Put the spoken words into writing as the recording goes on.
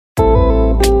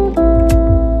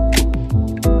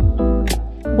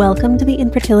Welcome to the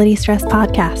Infertility Stress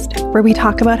Podcast, where we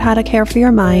talk about how to care for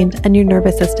your mind and your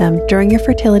nervous system during your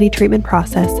fertility treatment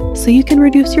process so you can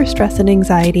reduce your stress and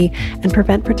anxiety and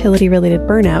prevent fertility-related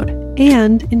burnout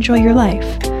and enjoy your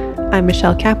life. I'm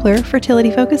Michelle Kapler,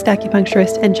 fertility-focused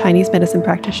acupuncturist and Chinese medicine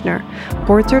practitioner,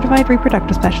 board-certified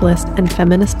reproductive specialist, and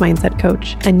feminist mindset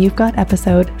coach, and you've got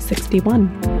episode 61.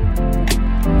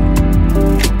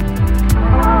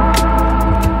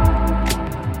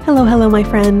 Hello, my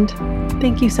friend.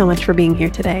 Thank you so much for being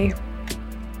here today.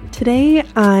 Today,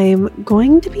 I'm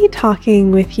going to be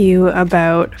talking with you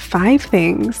about 5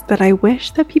 things that I wish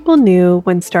that people knew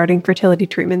when starting fertility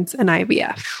treatments and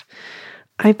IVF.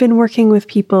 I've been working with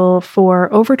people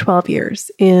for over 12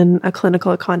 years in a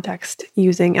clinical context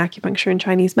using acupuncture and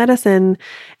Chinese medicine,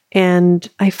 and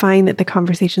I find that the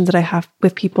conversations that I have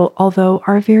with people, although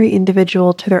are very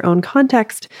individual to their own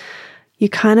context, you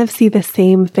kind of see the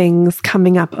same things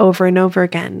coming up over and over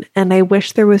again. And I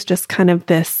wish there was just kind of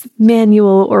this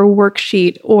manual or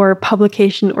worksheet or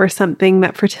publication or something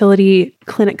that fertility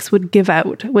clinics would give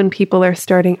out when people are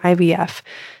starting IVF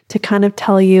to kind of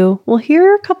tell you, well, here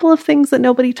are a couple of things that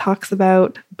nobody talks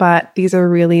about, but these are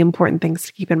really important things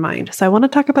to keep in mind. So I want to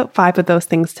talk about 5 of those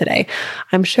things today.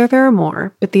 I'm sure there are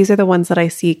more, but these are the ones that I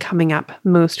see coming up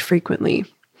most frequently.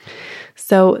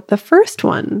 So the first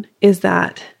one is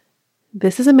that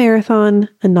this is a marathon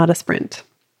and not a sprint.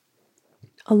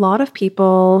 A lot of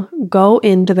people go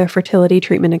into their fertility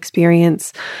treatment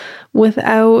experience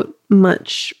without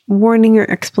much warning or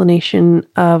explanation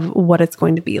of what it's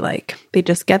going to be like. They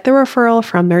just get the referral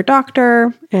from their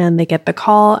doctor and they get the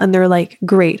call and they're like,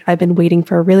 great, I've been waiting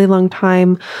for a really long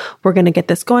time. We're going to get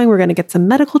this going. We're going to get some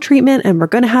medical treatment and we're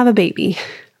going to have a baby.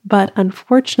 But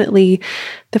unfortunately,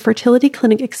 the fertility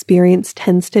clinic experience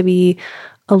tends to be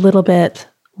a little bit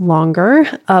longer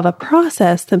of a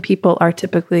process than people are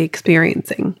typically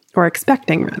experiencing or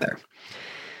expecting rather.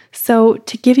 So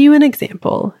to give you an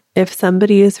example, if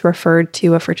somebody is referred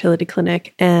to a fertility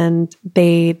clinic and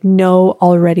they know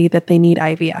already that they need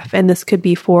IVF, and this could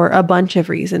be for a bunch of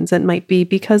reasons. It might be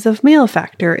because of male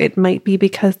factor. It might be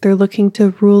because they're looking to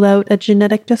rule out a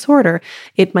genetic disorder.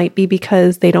 It might be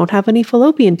because they don't have any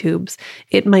fallopian tubes.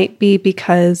 It might be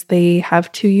because they have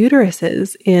 2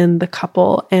 uteruses in the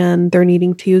couple and they're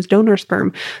needing to use donor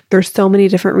sperm. There's so many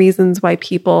different reasons why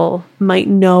people might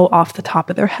know off the top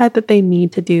of their head that they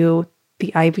need to do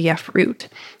the IVF route.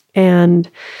 And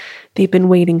they've been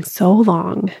waiting so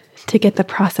long to get the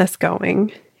process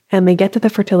going, and they get to the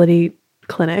fertility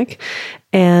clinic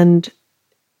and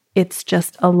it's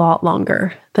just a lot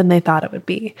longer than they thought it would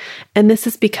be. And this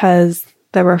is because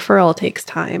the referral takes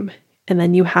time. And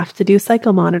then you have to do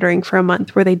cycle monitoring for a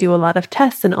month where they do a lot of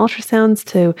tests and ultrasounds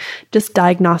to just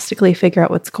diagnostically figure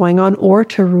out what's going on or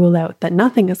to rule out that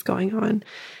nothing is going on.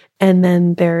 And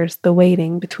then there's the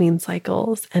waiting between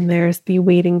cycles, and there's the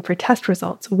waiting for test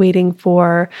results, waiting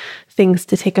for things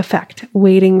to take effect,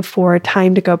 waiting for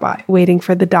time to go by, waiting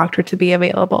for the doctor to be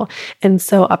available. And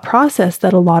so a process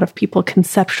that a lot of people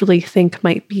conceptually think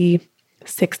might be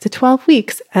 6 to 12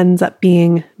 weeks ends up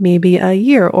being maybe a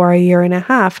year or a year and a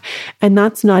half. And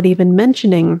that's not even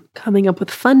mentioning coming up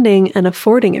with funding and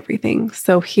affording everything.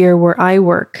 So here where I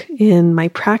work in my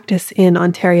practice in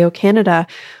Ontario, Canada,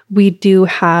 we do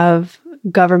have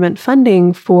government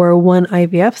funding for 1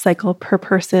 IVF cycle per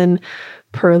person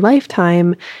per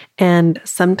lifetime. And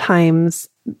sometimes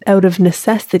out of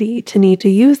necessity to need to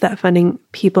use that funding,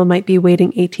 people might be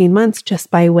waiting 18 months just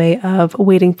by way of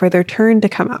waiting for their turn to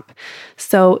come up.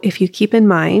 So if you keep in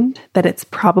mind that it's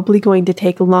probably going to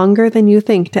take longer than you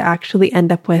think to actually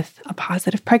end up with a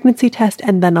positive pregnancy test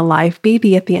and then a live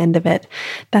baby at the end of it,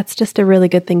 that's just a really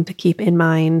good thing to keep in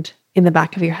mind in the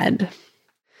back of your head.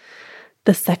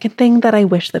 The second thing that I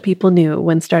wish that people knew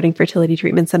when starting fertility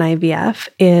treatments and IVF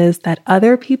is that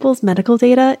other people's medical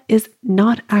data is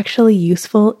not actually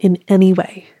useful in any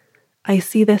way. I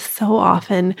see this so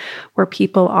often where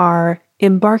people are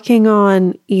embarking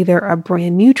on either a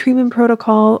brand new treatment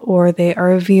protocol or they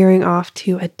are veering off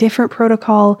to a different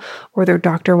protocol, or their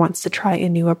doctor wants to try a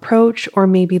new approach, or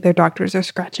maybe their doctors are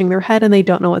scratching their head and they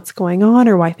don't know what's going on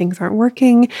or why things aren't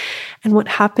working. And what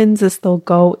happens is they'll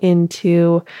go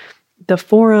into the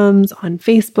forums on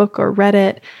Facebook or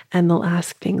Reddit, and they'll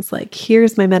ask things like,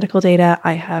 here's my medical data.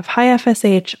 I have high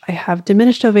FSH. I have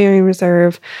diminished ovarian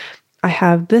reserve. I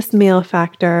have this male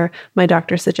factor. My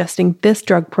doctor's suggesting this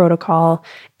drug protocol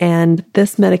and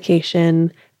this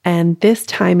medication and this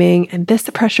timing and this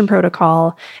suppression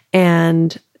protocol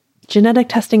and genetic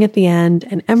testing at the end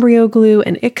and embryo glue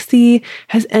and ICSI.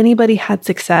 Has anybody had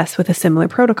success with a similar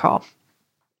protocol?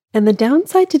 And the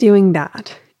downside to doing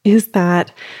that is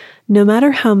that no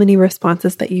matter how many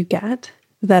responses that you get,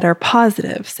 that are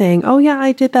positive, saying, oh yeah,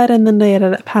 I did that and then they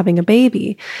ended up having a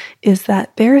baby, is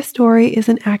that their story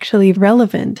isn't actually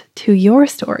relevant to your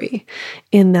story,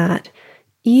 in that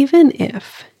even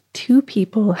if two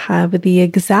people have the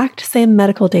exact same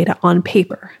medical data on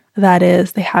paper, that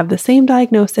is, they have the same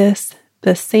diagnosis,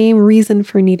 the same reason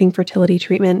for needing fertility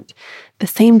treatment, the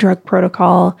same drug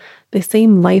protocol, the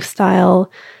same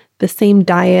lifestyle, the same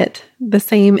diet, the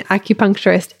same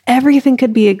acupuncturist, everything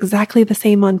could be exactly the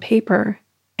same on paper.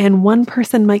 And one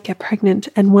person might get pregnant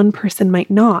and one person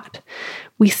might not.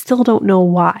 We still don't know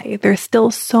why. There's still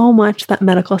so much that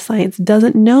medical science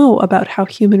doesn't know about how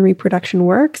human reproduction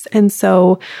works. And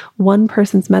so one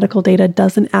person's medical data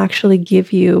doesn't actually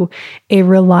give you a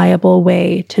reliable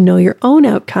way to know your own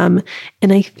outcome.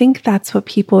 And I think that's what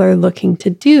people are looking to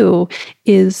do,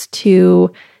 is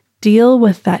to deal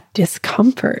with that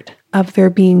discomfort of there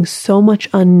being so much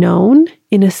unknown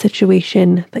in a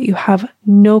situation that you have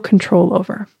no control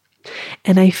over.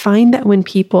 And I find that when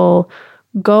people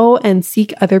go and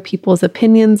seek other people's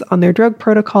opinions on their drug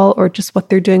protocol or just what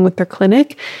they're doing with their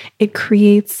clinic, it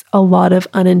creates a lot of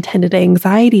unintended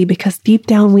anxiety, because deep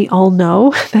down we all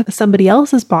know that somebody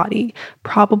else's body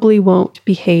probably won't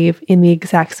behave in the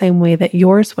exact same way that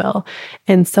yours will.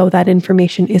 And so that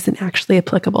information isn't actually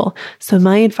applicable. So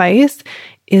my advice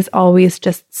is always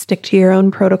just stick to your own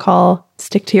protocol,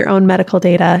 stick to your own medical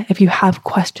data. If you have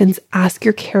questions, ask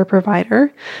your care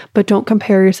provider, but don't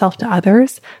compare yourself to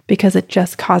others, because it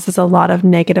just causes a lot of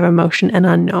negative emotion and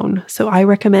unknown. So I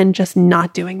recommend just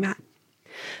not doing that.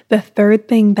 The third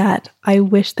thing that I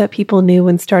wish that people knew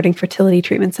when starting fertility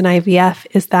treatments in IVF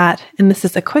is that, and this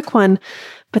is a quick one,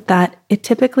 but that it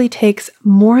typically takes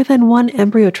more than one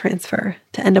embryo transfer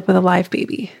to end up with a live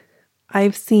baby.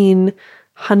 I've seen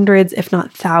hundreds, if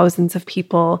not thousands, of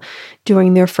people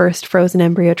doing their first frozen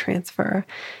embryo transfer.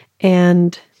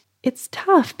 And it's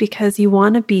tough because you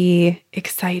want to be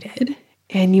excited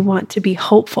and you want to be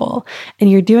hopeful,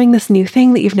 and you're doing this new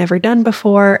thing that you've never done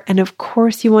before. And of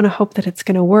course, you want to hope that it's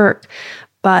going to work.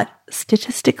 But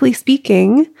statistically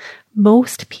speaking,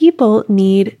 most people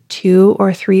need 2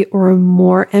 or 3 or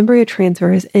more embryo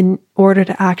transfers in order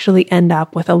to actually end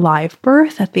up with a live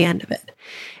birth at the end of it.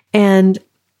 And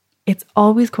it's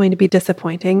always going to be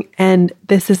disappointing, and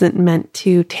this isn't meant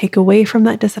to take away from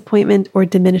that disappointment or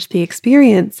diminish the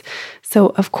experience. So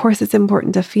of course it's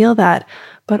important to feel that,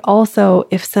 but also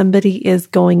if somebody is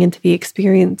going into the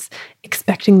experience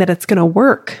expecting that it's going to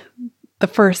work the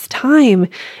first time,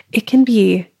 it can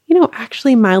be,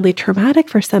 actually mildly traumatic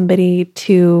for somebody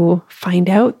to find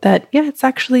out that, it's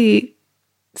actually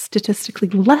statistically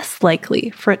less likely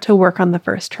for it to work on the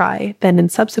first try than in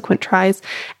subsequent tries.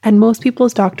 And most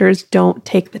people's doctors don't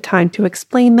take the time to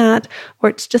explain that, or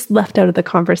it's just left out of the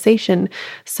conversation.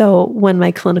 So when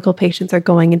my clinical patients are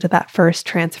going into that first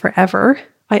transfer ever,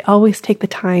 I always take the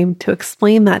time to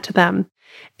explain that to them.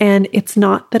 And it's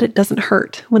not that it doesn't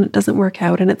hurt when it doesn't work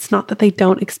out, and it's not that they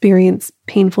don't experience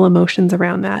painful emotions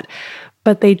around that,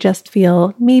 but they just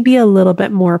feel maybe a little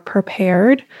bit more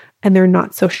prepared, and they're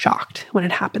not so shocked when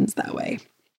it happens that way.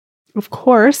 Of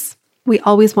course, we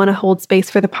always want to hold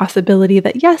space for the possibility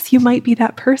that, yes, you might be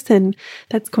that person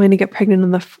that's going to get pregnant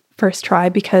on the first try,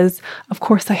 because of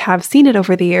course I have seen it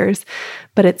over the years,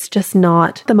 but it's just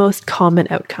not the most common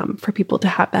outcome for people to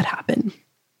have that happen.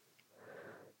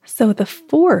 So the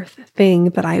fourth thing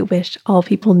that I wish all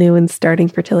people knew in starting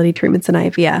fertility treatments in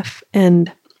IVF,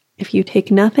 and if you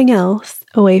take nothing else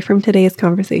away from today's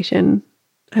conversation,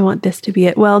 I want this to be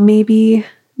it. Well, maybe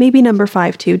number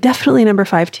 5 too. Definitely number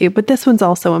 5 too, but this one's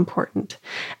also important.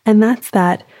 And that's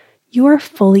that you are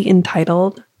fully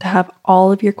entitled to have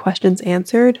all of your questions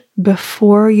answered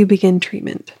before you begin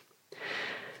treatment.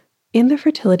 In the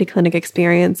fertility clinic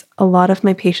experience, a lot of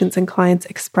my patients and clients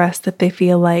express that they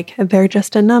feel like they're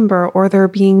just a number, or they're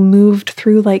being moved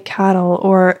through like cattle,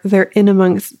 or they're in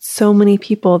amongst so many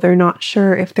people they're not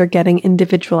sure if they're getting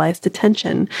individualized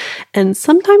attention. And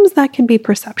sometimes that can be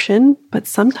perception, but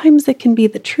sometimes it can be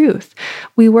the truth.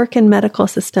 We work in medical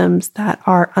systems that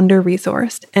are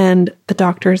under-resourced, and the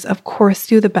doctors, of course,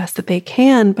 do the best that they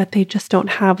can, but they just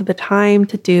don't have the time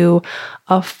to do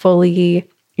a fully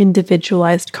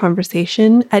individualized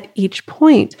conversation at each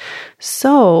point.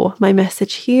 So my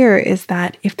message here is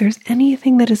that if there's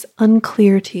anything that is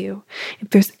unclear to you, if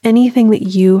there's anything that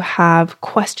you have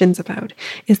questions about,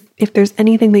 if there's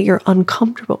anything that you're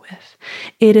uncomfortable with,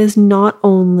 it is not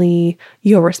only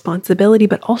your responsibility,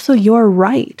 but also your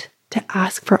right to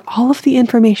ask for all of the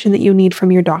information that you need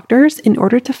from your doctors in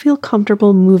order to feel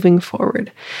comfortable moving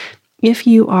forward. If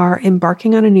you are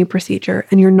embarking on a new procedure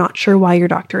and you're not sure why your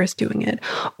doctor is doing it,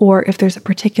 or if there's a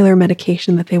particular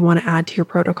medication that they want to add to your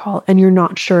protocol and you're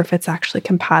not sure if it's actually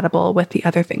compatible with the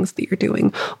other things that you're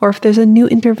doing, or if there's a new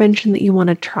intervention that you want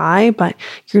to try, but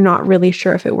you're not really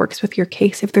sure if it works with your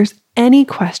case, if there's any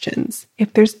questions,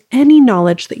 if there's any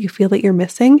knowledge that you feel that you're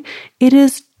missing, it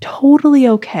is totally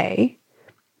okay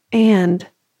and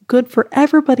good for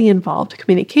everybody involved,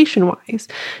 communication-wise,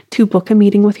 to book a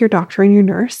meeting with your doctor and your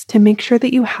nurse to make sure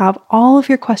that you have all of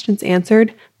your questions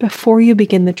answered before you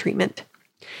begin the treatment.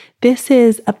 This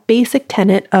is a basic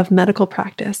tenet of medical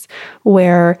practice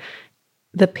where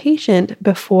the patient,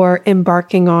 before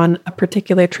embarking on a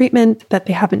particular treatment that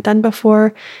they haven't done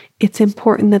before, it's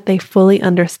important that they fully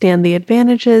understand the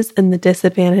advantages and the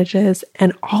disadvantages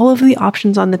and all of the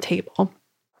options on the table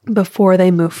before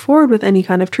they move forward with any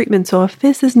kind of treatment. So if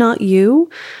this is not you,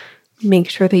 make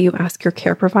sure that you ask your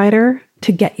care provider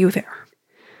to get you there.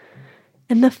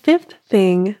 And the fifth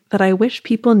thing that I wish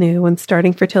people knew when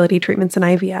starting fertility treatments in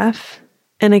IVF,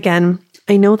 and again,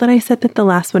 I know that I said that the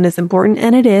last one is important,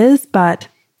 and it is, but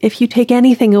if you take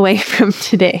anything away from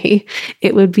today,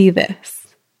 it would be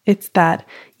this. It's that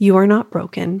you are not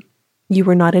broken. You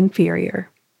are not inferior.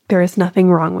 There is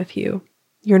nothing wrong with you.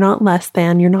 You're not less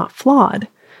than, you're not flawed,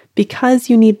 because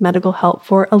you need medical help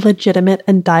for a legitimate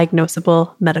and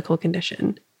diagnosable medical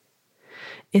condition.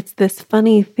 It's this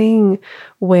funny thing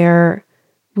where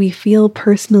we feel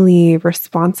personally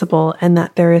responsible and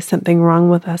that there is something wrong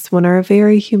with us when our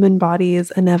very human bodies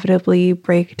inevitably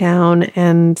break down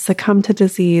and succumb to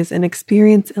disease and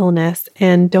experience illness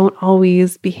and don't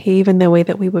always behave in the way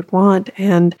that we would want.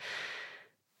 And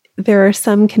there are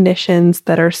some conditions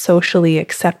that are socially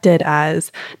accepted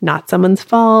as not someone's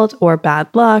fault or bad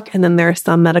luck. And then there are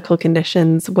some medical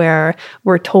conditions where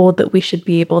we're told that we should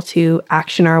be able to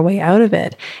action our way out of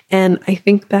it. And I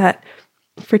think that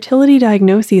fertility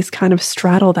diagnoses kind of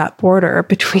straddle that border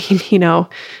between,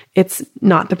 it's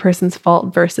not the person's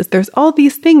fault versus there's all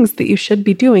these things that you should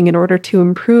be doing in order to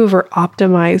improve or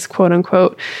optimize, quote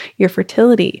unquote, your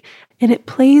fertility. And it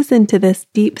plays into this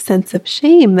deep sense of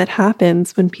shame that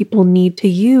happens when people need to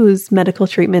use medical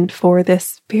treatment for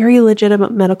this very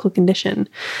legitimate medical condition.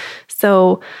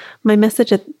 So my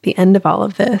message at the end of all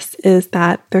of this is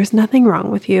that there's nothing wrong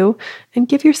with you, and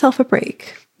give yourself a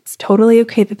break. It's totally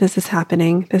okay that this is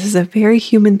happening. This is a very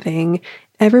human thing.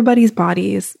 Everybody's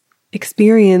bodies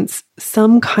experience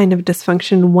some kind of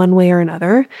dysfunction one way or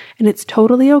another, and it's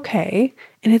totally okay.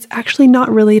 And it's actually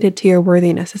not related to your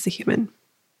worthiness as a human.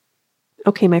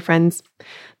 Okay, my friends,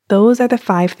 those are the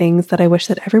 5 things that I wish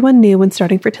that everyone knew when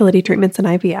starting fertility treatments in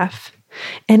IVF.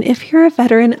 And if you're a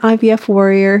veteran IVF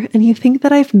warrior and you think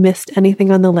that I've missed anything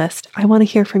on the list, I want to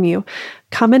hear from you.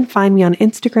 Come and find me on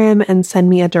Instagram and send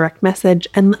me a direct message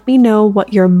and let me know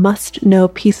what your must-know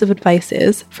piece of advice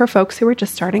is for folks who are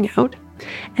just starting out.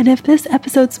 And if this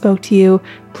episode spoke to you,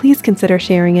 please consider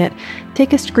sharing it.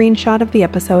 Take a screenshot of the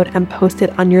episode and post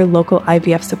it on your local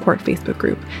IVF support Facebook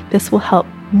group. This will help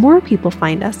more people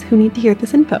find us who need to hear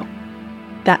this info.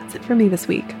 That's it for me this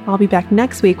week. I'll be back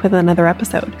next week with another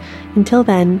episode. Until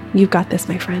then, you've got this,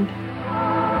 my friend.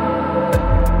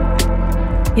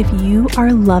 If you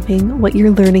are loving what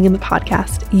you're learning in the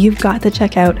podcast, you've got to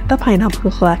check out the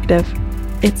Pineapple Collective.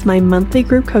 It's my monthly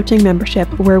group coaching membership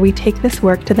where we take this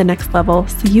work to the next level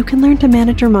so you can learn to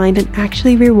manage your mind and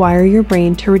actually rewire your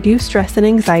brain to reduce stress and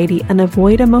anxiety and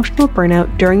avoid emotional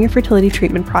burnout during your fertility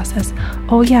treatment process.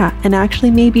 Oh yeah, and actually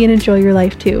maybe enjoy your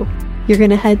life too. You're going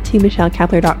to head to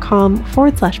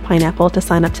michellekapler.com/pineapple to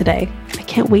sign up today. I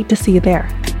can't wait to see you there.